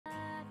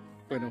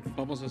Bueno,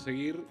 vamos a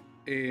seguir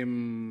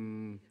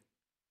con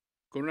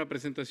una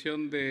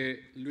presentación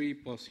de Luis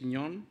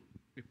Possignon,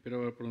 espero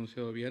haber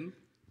pronunciado bien.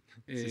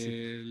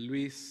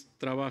 Luis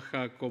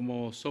trabaja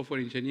como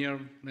software engineer,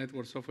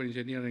 network software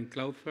engineer en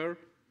Cloudflare.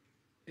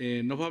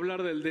 Nos va a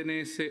hablar del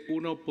DNS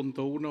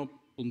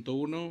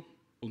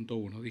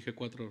 1.1.1.1, dije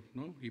 4,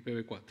 ¿no?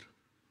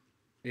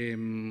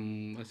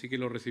 IPv4. Así que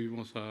lo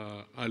recibimos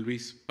a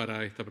Luis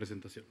para esta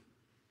presentación.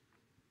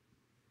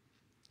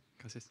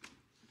 Gracias.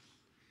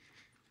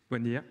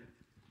 Buen día.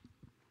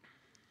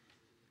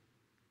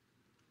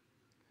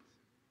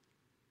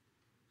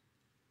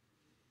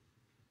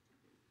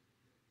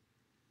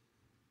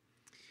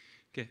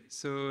 Okay,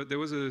 so there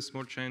was a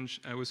small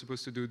change. I was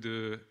supposed to do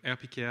the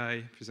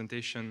RPKI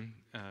presentation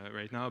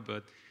right now,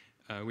 but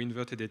we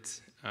inverted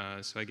it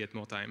so I get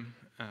more time.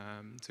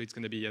 So it's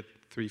going to be at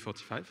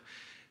 3:45.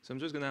 So I'm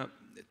just going to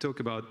talk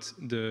about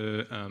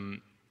the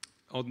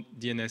our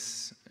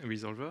DNS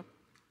resolver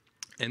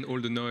and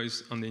all the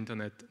noise on the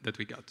internet that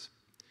we got.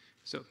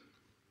 So,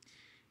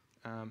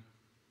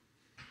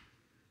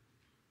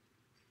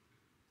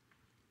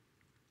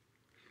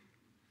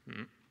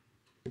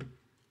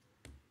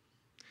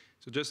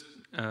 So just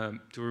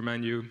to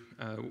remind you,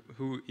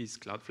 who is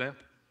Cloudflare?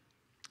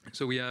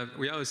 So we are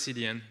a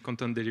CDN,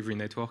 content delivery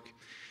network.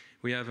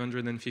 We have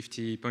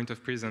 150 points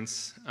of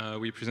presence.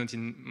 We present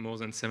in more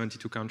than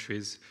 72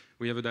 countries.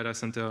 We have a data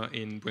center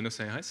in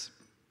Buenos Aires.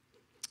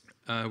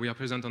 We are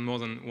present on more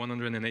than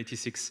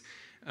 186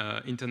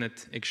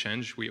 internet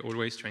exchange. We're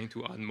always trying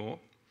to add more.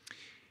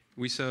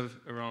 We serve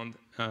around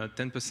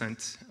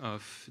 10%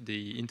 of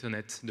the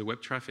internet, the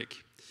web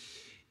traffic.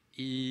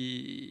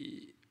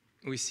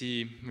 We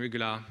see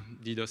regular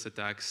DDoS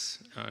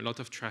attacks, a lot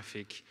of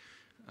traffic.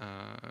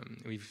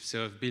 We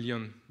serve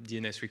billion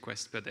DNS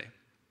requests per day.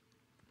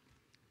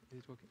 Is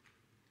it working?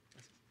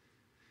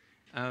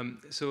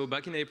 So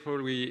back in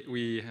April,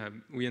 we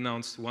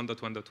announced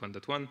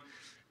 1.1.1.1,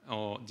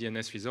 our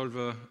DNS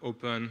resolver,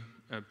 open,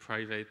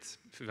 private,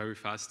 very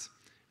fast,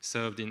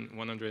 served in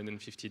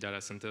 150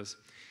 data centers.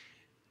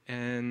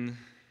 And,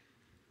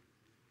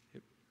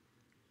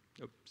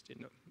 still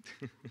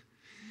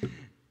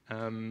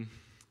no.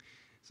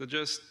 So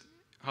just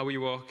how we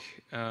work,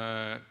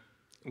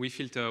 we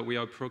filter, we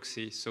are a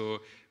proxy,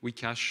 so we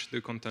cache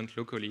the content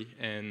locally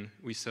and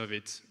we serve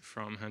it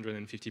from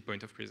 150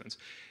 points of presence.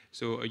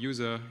 So a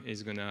user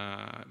is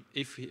gonna,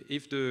 if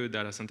the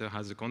data center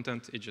has the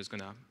content, it's just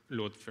gonna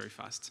load very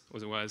fast.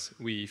 Otherwise,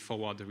 we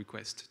forward the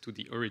request to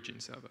the origin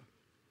server.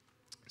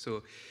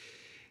 So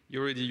you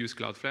already use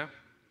Cloudflare.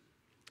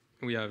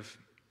 We have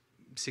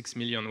 6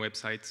 million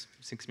websites,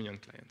 6 million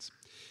clients.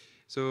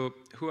 So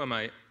who am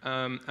I?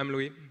 I'm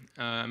Louis.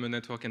 I'm a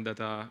network and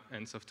data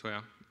and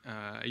software.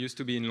 I used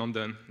to be in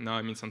London. Now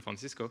I'm in San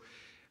Francisco.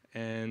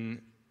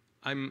 And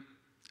I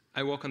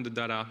work on the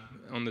data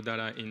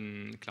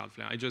in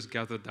Cloudflare. I just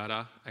gather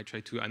data. I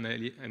try to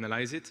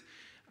analyze it.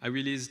 I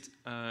released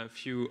a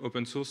few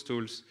open source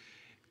tools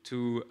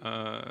to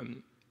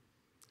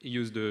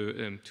use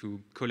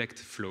to collect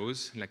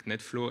flows, like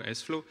NetFlow,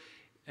 SFlow,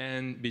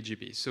 and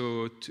BGP.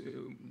 So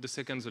the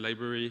second's a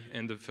library,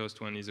 and the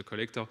first one is a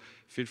collector.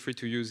 Feel free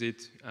to use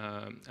it.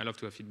 I love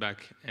to have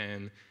feedback.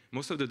 And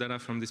most of the data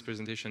from this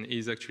presentation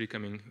is actually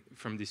coming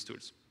from these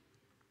tools.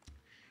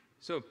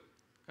 So,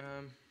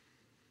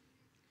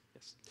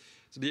 yes.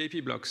 So the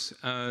IP blocks.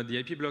 The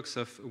IP blocks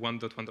of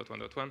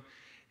 1.1.1.1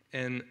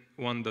 and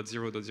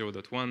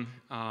 1.0.0.1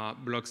 are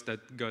blocks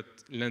that got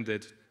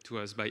landed to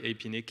us by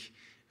APNIC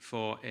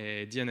for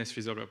a DNS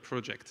resolver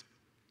project.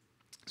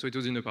 So it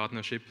was in a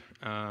partnership.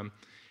 And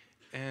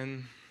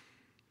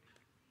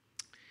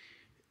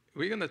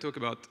we're going to talk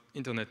about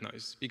internet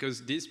noise,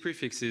 because these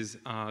prefixes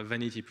are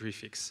vanity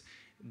prefix.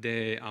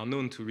 They are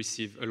known to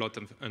receive a lot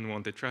of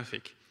unwanted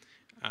traffic.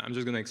 I'm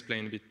just going to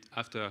explain a bit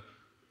after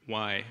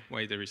why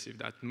they receive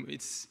that.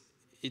 It's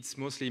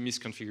mostly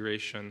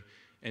misconfiguration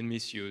and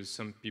misuse.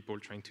 Some people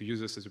trying to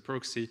use us as a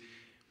proxy,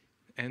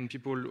 and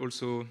people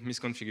also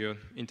misconfigure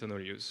internal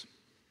use.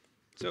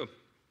 So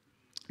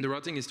the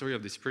routing history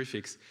of this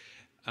prefix,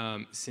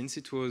 since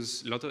it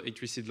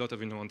received a lot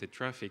of unwanted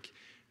traffic,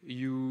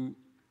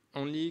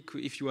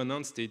 if you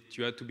announced it,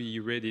 you had to be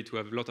ready to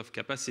have a lot of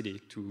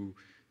capacity to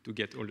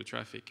get all the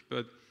traffic.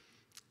 But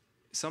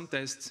some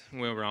tests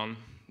were around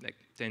like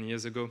 10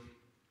 years ago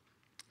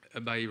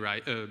by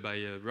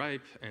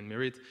RIPE and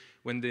Merit,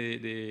 when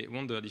they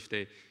wondered if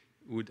they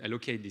would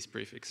allocate this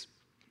prefix.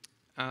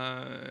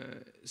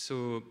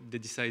 So they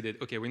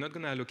decided, okay, we're not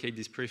going to allocate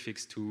this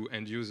prefix to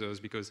end users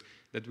because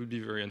that would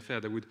be very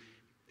unfair. They would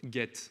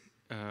get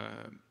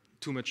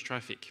too much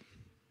traffic.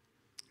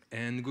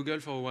 And Google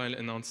for a while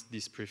announced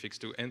this prefix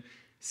too. And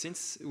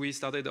since we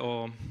started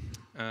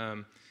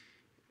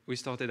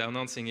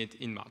announcing it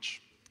in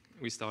March.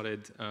 We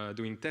started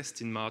doing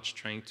tests in March,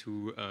 trying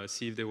to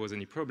see if there was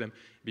any problem,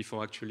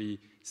 before actually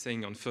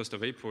saying on 1st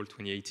of April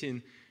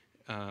 2018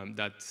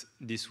 that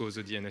this was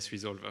a DNS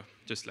resolver,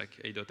 just like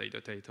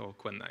 8.8.8 or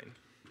Quan 9.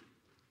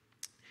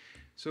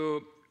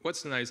 So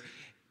what's nice?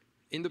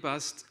 In the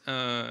past,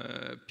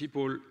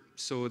 people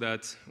saw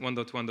that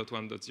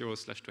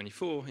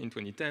 1.1.1.0/24 in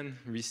 2010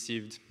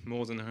 received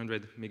more than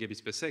 100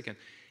 megabits per second.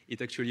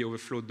 It actually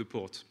overflowed the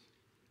port.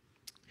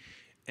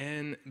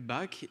 And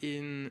back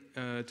in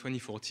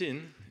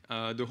 2014,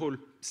 the whole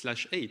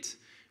 /8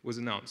 was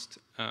announced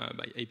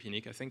by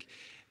APNIC, I think,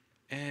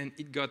 and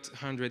it got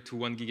 100 to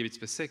 1 gigabits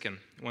per second,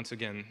 once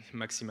again,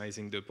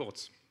 maximizing the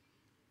ports.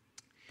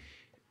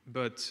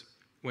 But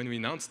when we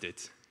announced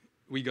it,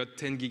 we got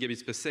 10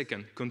 gigabits per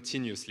second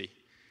continuously.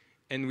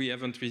 And we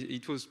haven't,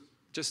 it was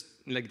just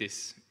like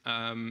this.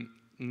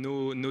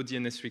 No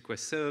DNS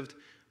request served,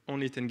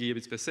 only 10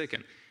 gigabits per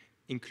second,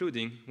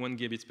 including 1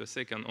 gigabits per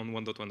second on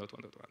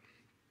 1.1.1.1.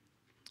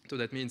 So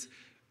that means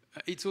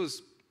it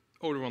was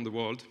all around the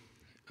world,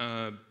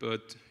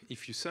 but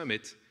if you sum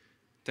it,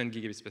 10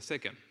 gigabits per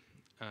second.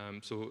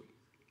 So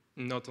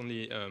not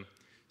only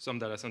some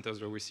data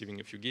centers were receiving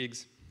a few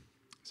gigs,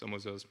 some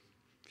others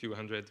a few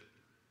hundred.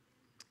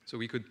 So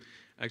we could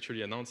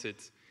actually announce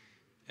it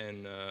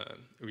and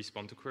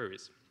respond to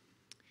queries.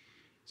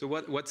 So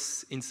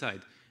what's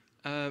inside?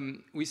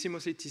 We see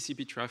mostly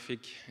TCP traffic,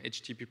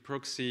 HTTP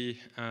proxy,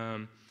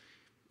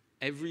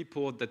 every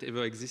port that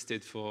ever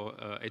existed for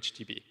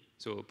HTTP.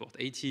 So port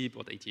 80,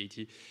 port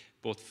 8080,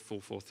 port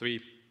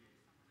 443,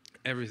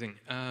 everything.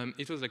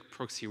 It was like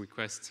proxy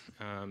request,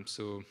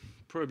 so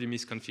probably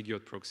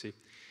misconfigured proxy.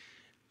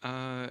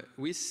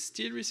 We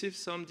still receive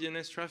some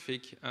DNS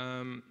traffic,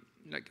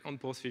 like on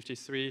port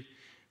 53,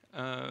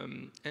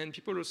 and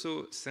people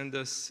also send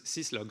us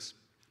syslogs.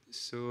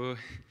 So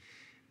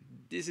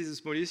this is a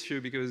small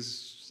issue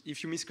because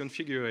if you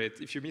misconfigure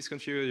it, if you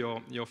misconfigure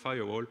your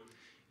firewall,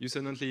 you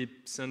suddenly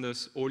send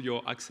us all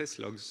your access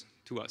logs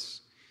to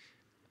us,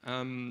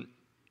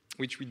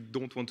 which we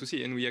don't want to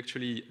see, and we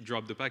actually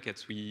drop the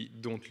packets. We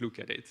don't look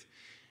at it.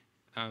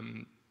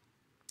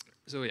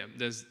 So yeah,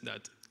 there's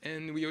that.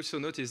 And we also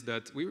noticed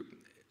that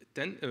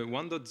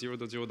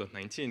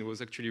 1.0.0.19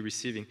 was actually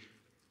receiving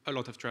a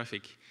lot of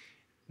traffic,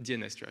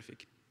 DNS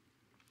traffic,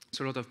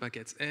 so a lot of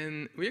packets.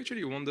 And we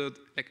actually wondered,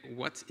 like,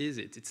 what is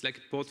it? It's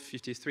like port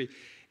 53.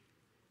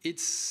 It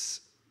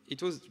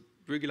was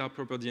regular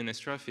proper DNS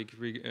traffic,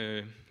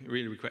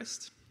 real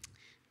request,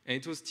 and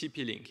it was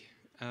TP-Link.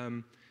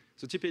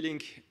 So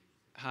TP-Link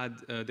had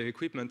their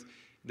equipment.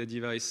 The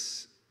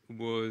device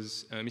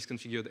was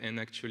misconfigured and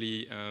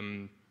actually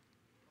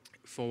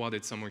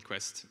forwarded some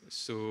request.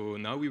 So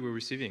now we were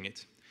receiving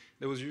it.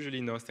 There was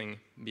usually nothing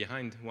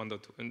behind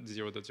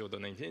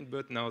 1.0.0.19,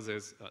 but now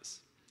there's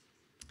us.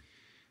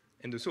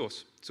 And the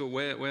source. So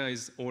where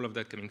is all of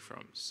that coming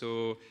from?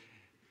 So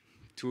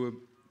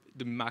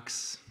the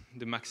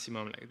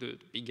maximum, like the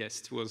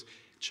biggest was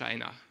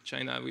China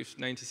with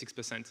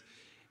 96%.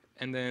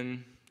 And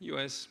then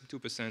US,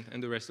 2%,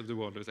 and the rest of the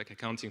world was like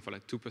accounting for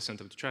like 2%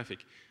 of the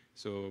traffic.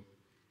 So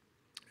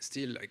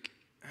still like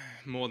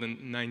more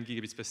than 9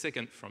 gigabits per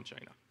second from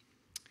China.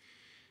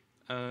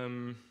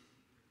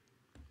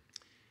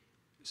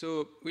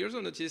 So we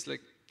also noticed,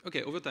 like,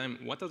 okay, over time,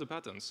 what are the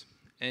patterns?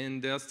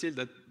 And there are still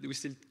that we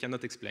still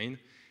cannot explain.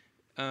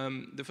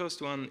 The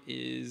first one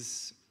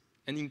is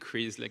an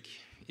increase, like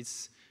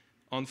it's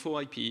on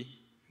 4IP,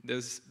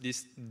 there's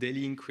this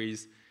daily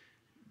increase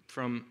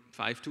from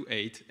 5 to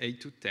 8,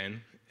 8 to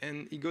 10,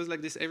 and it goes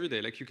like this every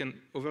day. Like you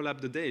can overlap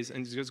the days,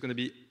 and it's just going to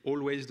be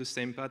always the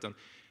same pattern.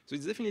 So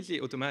it's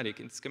definitely automatic.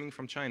 It's coming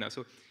from China.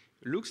 So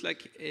it looks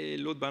like a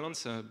load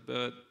balancer,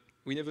 but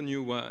we never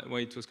knew where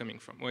it was coming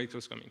from.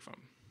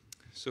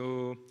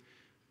 So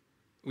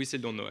we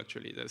still don't know,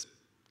 actually. It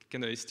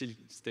still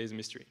stays a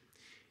mystery.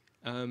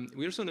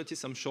 We also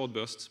noticed some short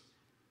bursts.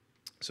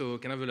 So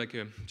kind of like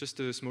just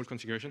a small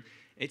configuration.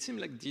 It seemed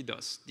like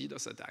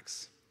DDoS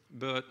attacks,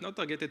 but not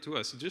targeted to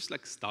us. It just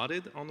like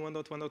started on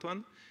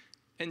 1.1.1,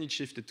 and it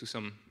shifted to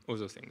some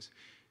other things.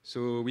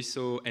 So we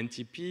saw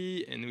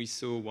NTP, and we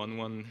saw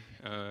 1.1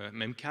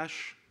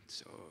 memcache.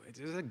 So it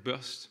was like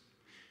burst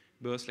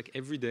like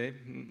every day,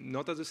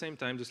 not at the same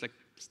time, just like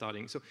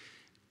starting. So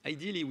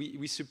ideally,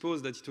 we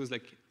suppose that it was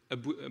like a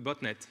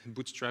botnet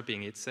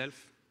bootstrapping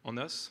itself on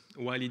us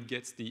while it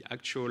gets the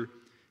actual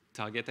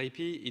target IP.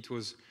 It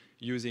was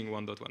using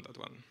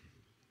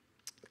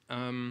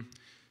 1.1.1.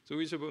 So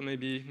we suppose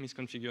maybe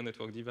misconfigure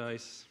network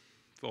device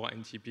for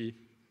NTP.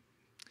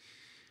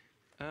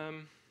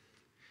 And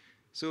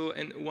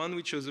one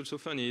which was also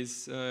funny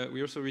is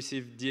we also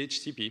received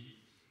DHCP,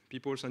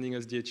 people sending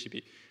us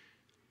DHCP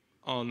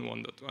on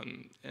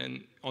 1.1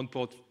 and on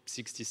port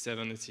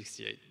 67 and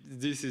 68.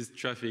 This is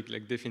traffic,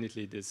 like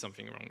definitely there's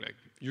something wrong. Like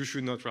you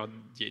should not route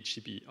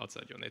DHCP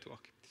outside your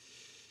network.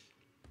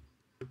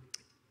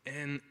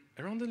 And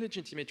around the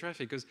legitimate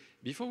traffic, because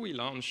before we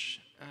launch,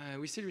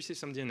 we still receive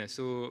some DNS.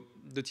 So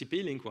the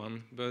TP-Link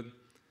one, but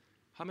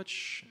how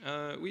much,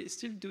 we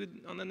still do it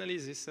on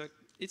analysis.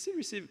 It still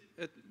received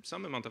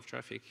some amount of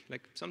traffic,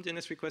 like some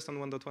DNS request on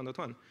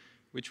 1.1.1,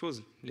 which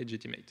was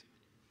legitimate.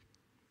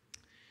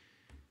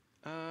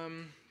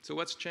 So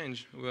what's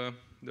changed over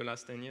the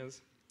last 10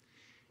 years?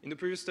 In the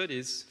previous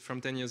studies from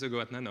 10 years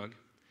ago at Nanog,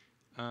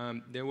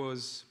 it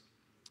was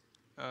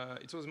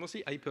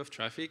mostly iPerf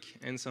traffic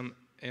and some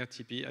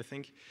RTP, I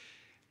think.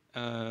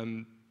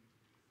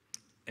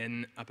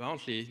 And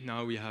apparently,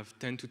 now we have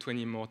 10 to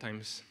 20 more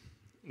times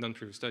than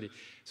previous study.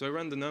 So I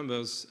ran the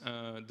numbers.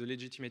 The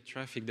legitimate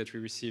traffic that we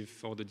receive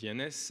for the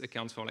DNS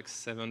accounts for like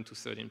 7 to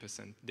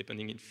 13%,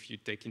 depending if you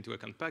take into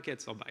account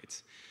packets or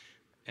bytes.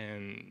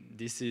 And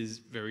this is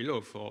very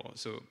low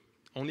so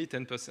only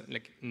 10%,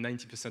 like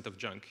 90% of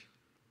junk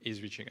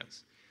is reaching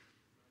us.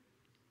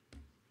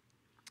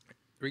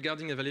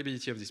 Regarding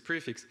availability of this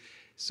prefix,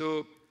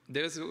 so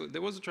there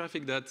was a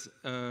traffic that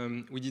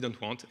we didn't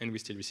want and we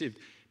still received,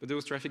 but there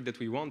was traffic that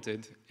we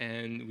wanted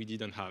and we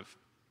didn't have.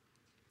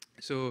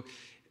 So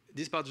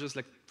this part, just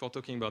like for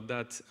talking about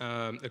that,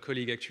 a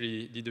colleague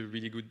actually did a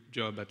really good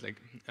job at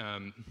like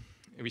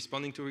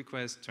responding to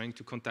requests, trying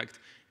to contact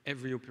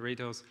every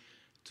operators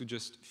to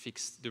just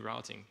fix the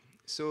routing.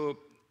 So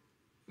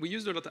we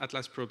used a lot of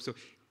Atlas probes. So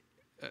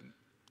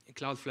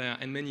Cloudflare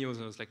and many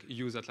others like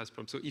use Atlas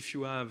probes. So if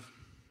you have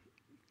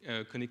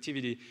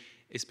connectivity,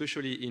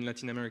 especially in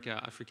Latin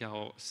America, Africa,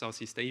 or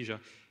Southeast Asia,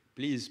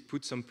 please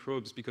put some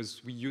probes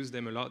because we use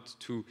them a lot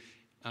to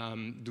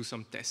do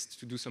some tests,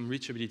 to do some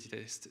reachability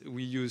tests.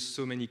 We use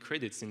so many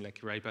credits in like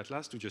RIPE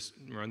Atlas to just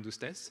run those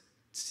tests,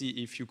 see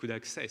if you could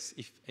access,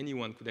 if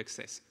anyone could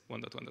access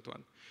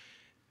 1.1.1.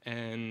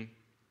 And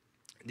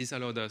this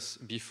allowed us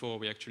before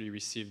we actually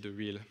received the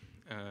real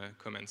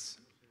comments.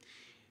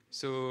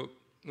 So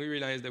we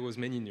realized there was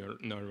many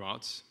null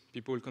routes.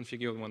 People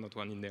configured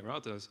 1.1 in their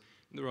routers.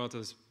 The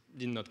routers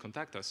did not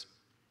contact us.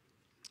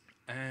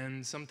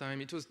 And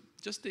sometimes it was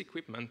just the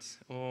equipment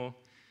or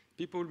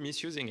people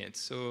misusing it.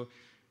 So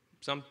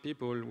some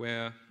people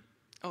were,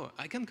 oh,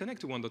 I can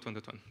connect to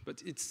 1.1.1,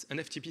 but it's an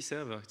FTP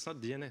server, it's not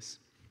DNS.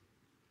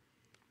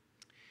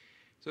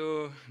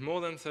 So more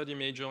than 30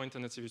 major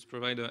internet service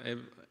providers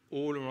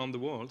all around the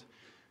world.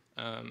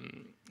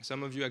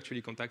 Some of you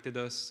actually contacted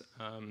us.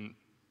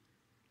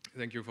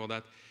 Thank you for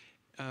that.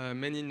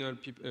 Many null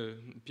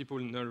people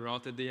null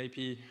routed the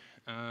IP.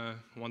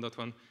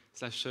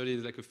 1.1/30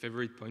 is like a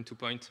favorite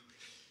point-to-point.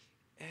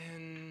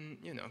 And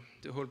you know,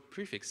 the whole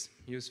prefix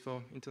used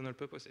for internal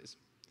purposes.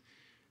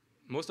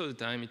 Most of the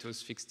time, it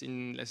was fixed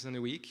in less than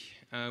a week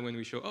when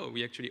we show, oh,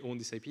 we actually own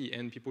this IP,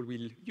 and people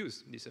will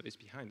use this service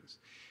behind us.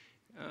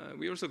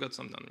 We also got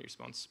some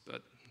non-response,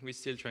 but we're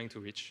still trying to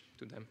reach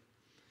to them.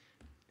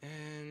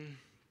 And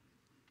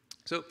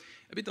so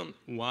a bit on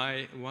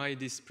why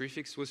this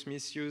prefix was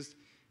misused.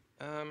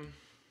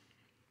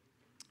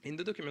 In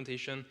the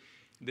documentation,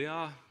 there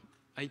are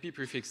IP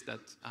prefixes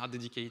that are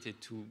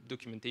dedicated to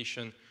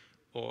documentation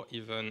or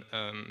even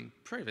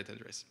private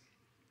address.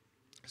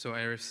 So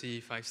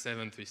RFC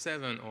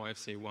 5737 or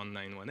RFC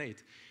 1918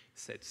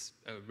 sets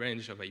a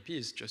range of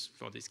IPs just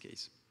for this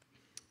case.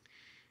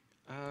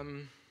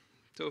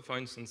 So for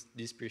instance,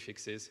 these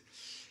prefixes.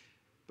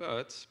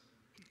 But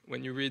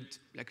when you read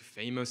like a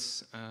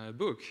famous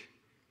book,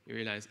 you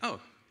realize,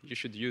 oh, you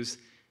should use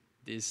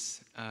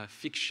this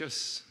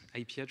fictitious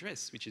IP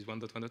address, which is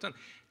 1.1.1.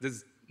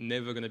 There's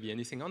never going to be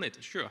anything on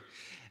it, sure.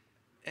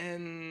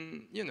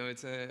 And you know,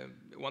 it's a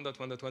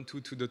 1.1.1,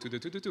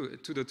 2.2.2.2.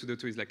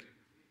 2.2.2 is like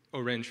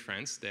Orange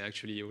France. They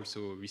actually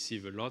also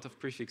receive a lot of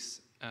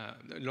prefix, a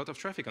lot of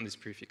traffic on this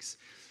prefix.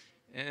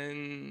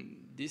 And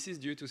this is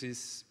due to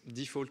this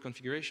default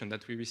configuration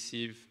that we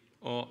receive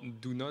or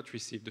do not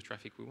receive the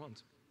traffic we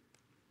want.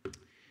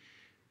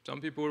 Some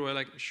people were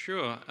like,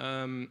 sure,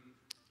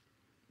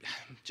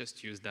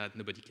 just use that,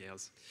 nobody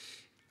cares.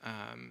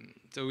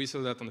 So we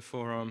saw that on the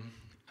forum.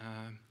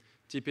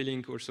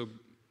 TP-Link also,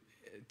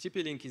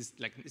 TP-Link is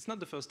like, it's not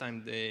the first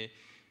time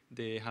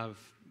they have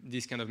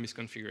this kind of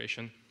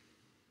misconfiguration.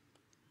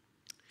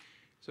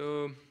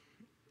 So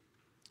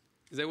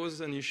there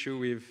was an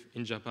issue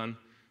in Japan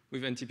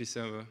with NTP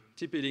server.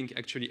 TP-Link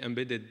actually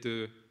embedded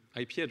the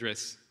IP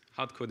address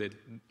hard-coded,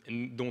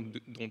 and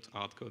don't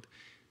hard-code.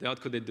 They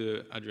hard-coded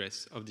the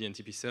address of the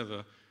NTP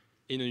server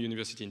in a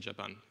university in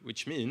Japan,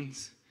 which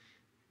means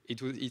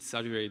it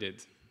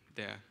saturated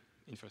their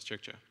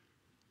infrastructure.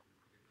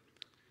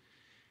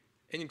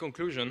 And in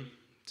conclusion,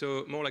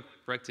 so more like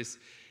practice,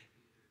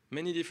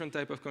 many different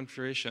type of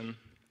configuration.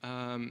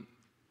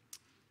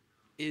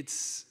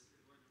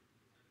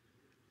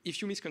 If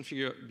you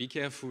misconfigure, be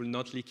careful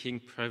not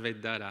leaking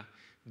private data.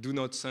 Do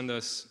not send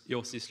us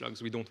your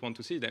syslogs. We don't want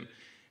to see them.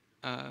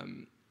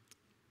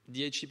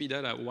 The HTTP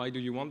data, why do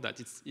you want that?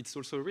 It's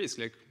also a risk.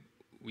 Like,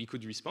 we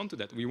could respond to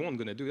that. We weren't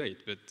going to do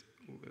it, but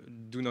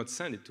do not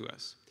send it to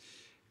us.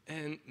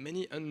 And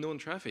many unknown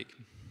traffic.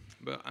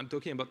 But I'm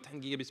talking about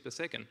 10 gigabits per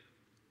second.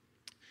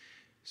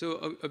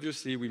 So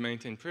obviously, we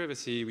maintain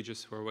privacy. We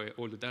just throw away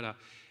all the data.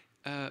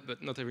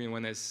 But not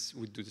everyone else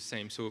would do the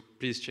same. So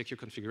please check your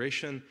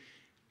configuration.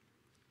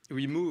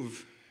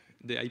 Remove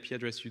the IP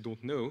address you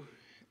don't know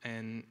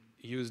and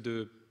use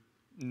the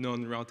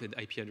non-routed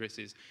IP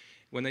addresses.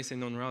 When I say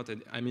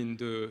non-routed, I mean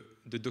the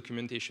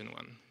documentation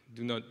one.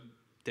 Do not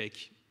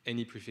take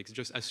any prefix.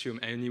 Just assume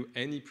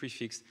any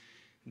prefix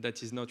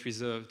that is not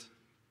reserved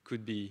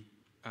could be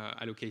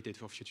allocated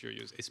for future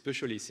use,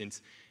 especially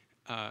since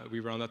we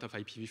run out of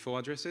IPv4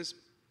 addresses.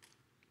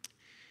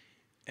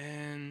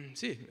 And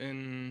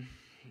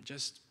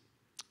just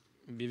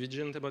be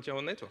vigilant about your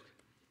own network.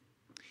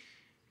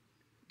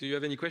 Do you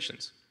have any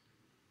questions?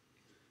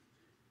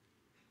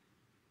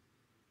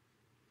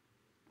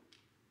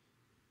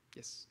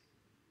 Yes.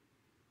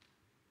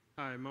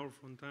 Hi, Mauro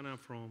Fontana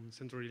from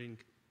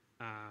CenturyLink.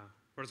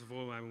 First of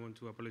all, I want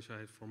to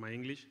apologize for my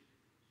English.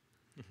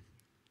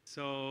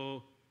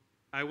 So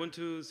I want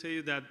to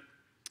say that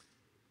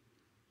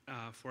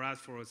for us,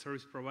 for a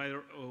service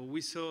provider,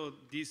 we saw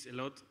this a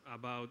lot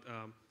about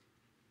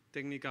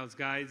technical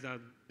guys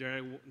that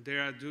they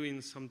are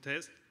doing some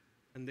tests,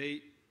 and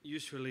they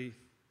usually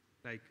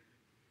like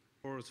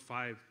 4 or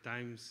 5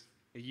 times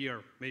a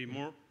year, maybe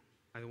more.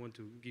 I don't want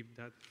to give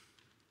that.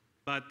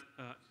 But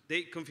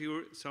they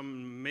configure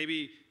some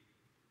maybe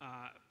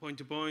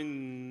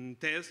point-to-point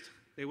test.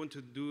 They want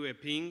to do a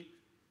ping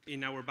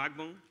in our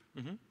backbone.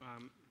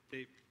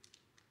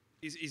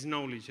 It's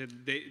knowledge.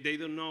 They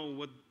don't know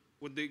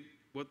what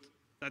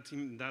that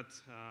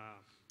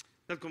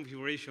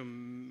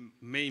configuration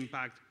may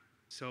impact.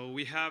 So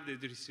we have the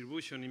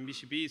distribution in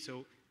BGP.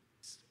 So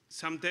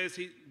some tests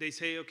they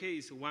say, okay,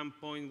 it's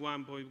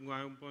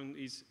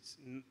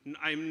 1.1.1.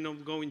 I'm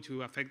not going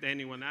to affect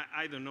anyone.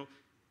 I don't know.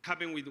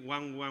 Happen with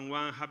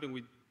 111, happen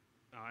with,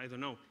 I don't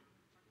know,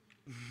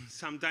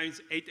 sometimes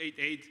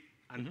 888,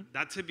 and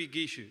that's a big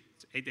issue.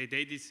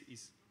 888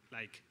 is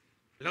like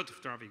a lot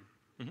of traffic,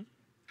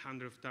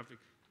 100 of traffic.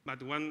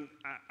 But one,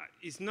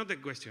 it's not a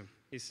question,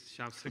 it's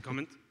just a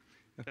comment.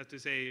 Just to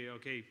say,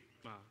 okay,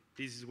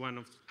 this is one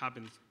of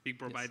happens. Big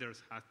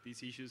providers have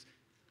these issues.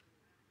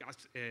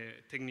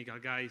 Technical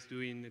guys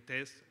doing the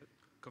test,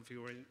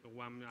 configuring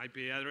one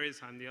IP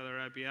address and the other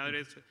IP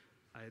address.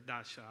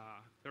 Dash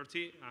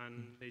 30,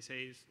 and they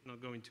say it's not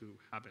going to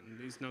happen.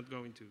 It's not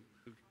going to.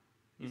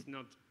 It's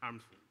not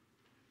harmful.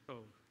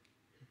 So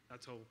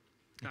that's all.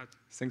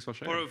 Thanks for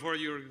sharing. For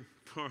your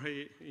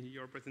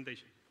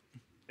presentation.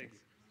 Thanks.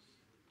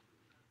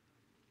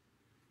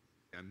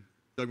 I'm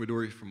Doug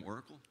Midori from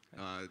Oracle.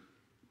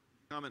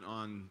 Comment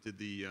on,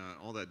 did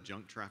all that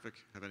junk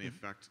traffic have any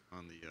effect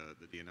on the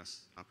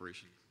DNS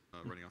operations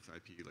running off the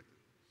IP, like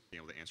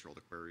being able to answer all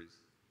the queries?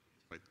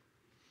 Like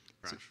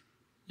crash.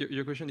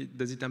 Your question,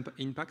 does it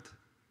impact?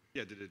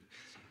 Yeah, did it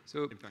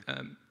impact?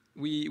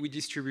 We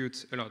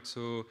distribute a lot.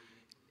 So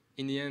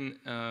in the end,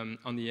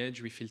 on the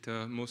edge, we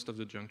filter most of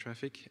the junk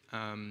traffic.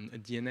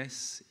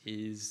 DNS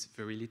is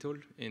very little,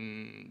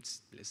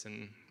 it's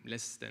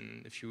less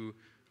than a few.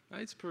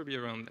 It's probably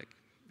around like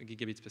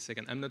gigabits per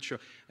second. I'm not sure.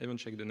 I haven't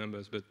checked the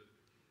numbers, but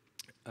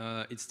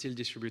it's still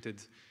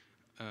distributed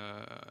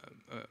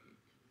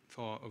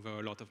for over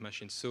a lot of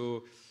machines.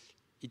 So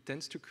it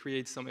tends to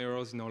create some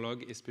errors in our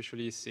log,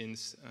 especially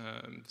since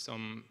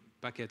some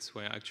packets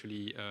were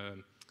actually,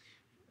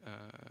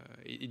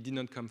 it did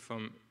not come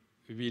from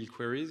real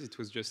queries. It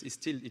was just,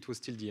 it was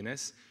still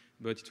DNS,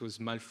 but it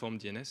was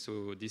malformed DNS,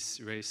 so this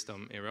raised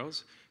some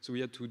errors. So we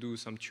had to do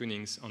some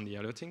tunings on the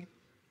alerting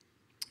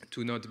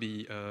to not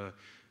be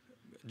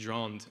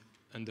drowned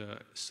under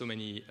so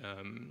many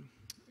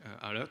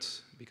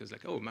alerts, because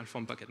like, oh,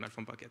 malformed packet.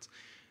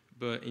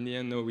 But in the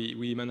end, no,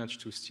 we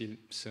managed to still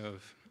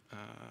serve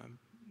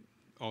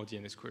our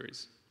DNS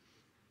queries.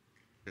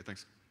 Okay,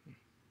 thanks.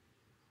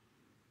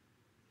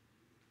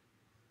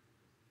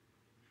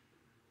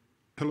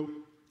 Hello,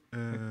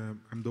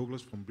 I'm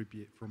Douglas from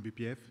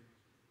BPF.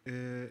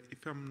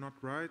 If I'm not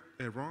wrong,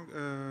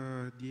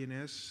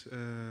 DNS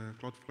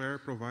Cloudflare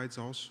provides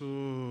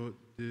also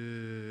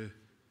the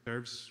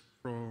service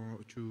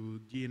to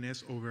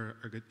DNS over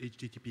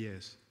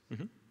HTTPS.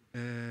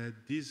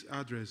 This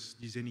address,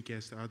 this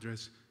Anycast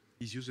address,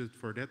 is used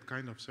for that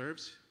kind of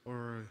service,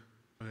 or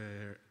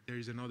there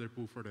is another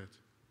pool for that?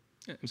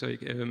 I'm sorry,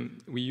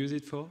 we use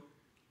it for?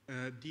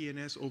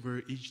 DNS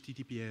over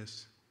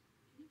HTTPS.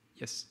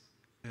 Yes.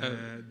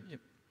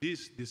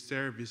 This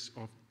service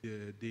of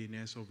the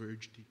DNS over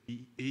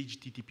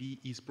HTTP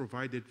is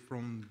provided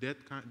from that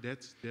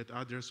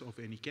address of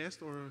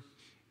Anycast or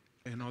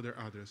another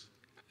address?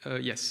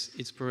 Yes,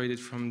 it's provided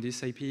from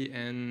this IP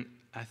and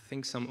I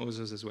think some others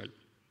as well.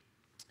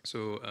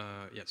 So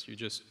yes, you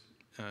just,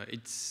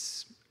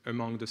 it's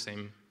among the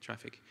same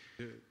traffic.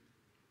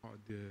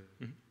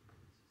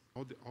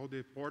 All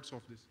the ports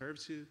of the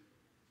services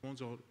owns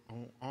all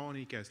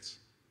Anycasts?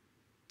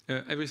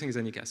 Everything is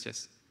Anycast,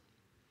 yes.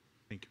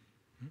 Thank you.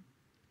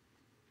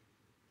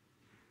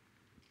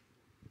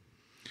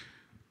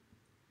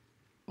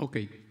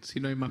 Ok, si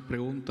no hay más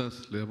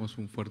preguntas, le damos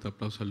un fuerte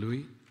aplauso a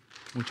Luis.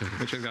 Muchas gracias.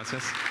 Muchas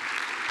gracias.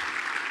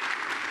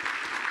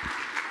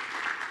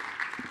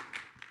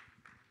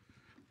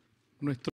 Nuestro